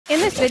In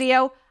this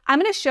video, I'm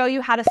going to show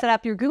you how to set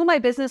up your Google My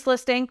Business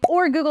listing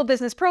or Google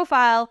Business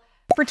Profile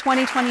for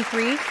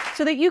 2023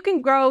 so that you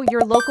can grow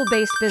your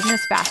local-based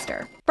business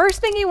faster.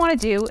 First thing you want to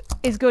do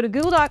is go to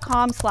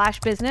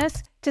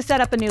google.com/business to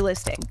set up a new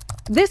listing.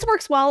 This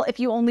works well if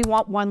you only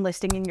want one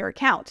listing in your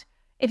account.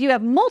 If you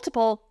have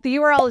multiple, the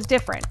URL is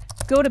different.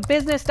 Go to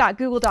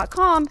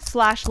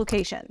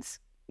business.google.com/locations.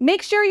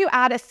 Make sure you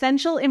add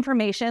essential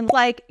information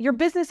like your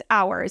business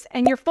hours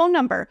and your phone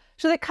number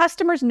so that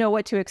customers know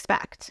what to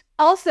expect.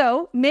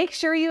 Also, make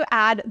sure you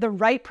add the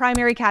right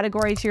primary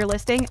category to your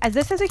listing, as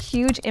this has a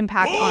huge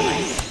impact on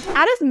ranking.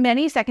 Add as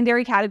many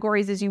secondary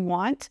categories as you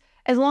want,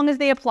 as long as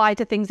they apply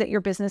to things that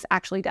your business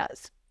actually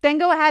does. Then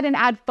go ahead and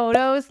add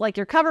photos like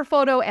your cover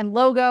photo and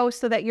logo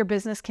so that your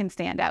business can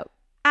stand out.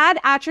 Add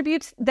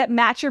attributes that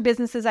match your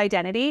business's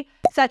identity,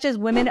 such as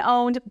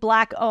women-owned,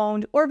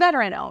 Black-owned, or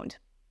veteran-owned.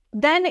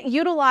 Then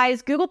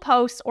utilize Google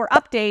Posts or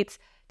updates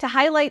to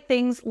highlight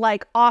things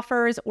like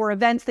offers or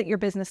events that your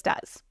business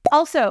does.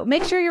 Also,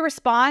 make sure you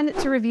respond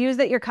to reviews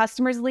that your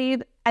customers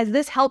leave, as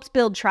this helps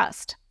build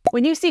trust.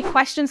 When you see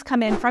questions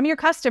come in from your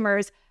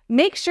customers,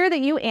 make sure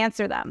that you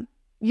answer them.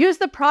 Use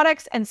the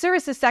products and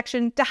services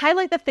section to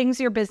highlight the things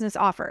your business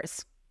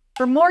offers.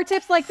 For more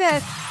tips like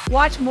this,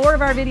 watch more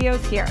of our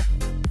videos here.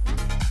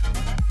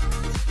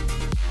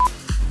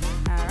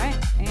 All right,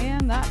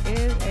 and that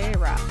is a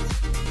wrap.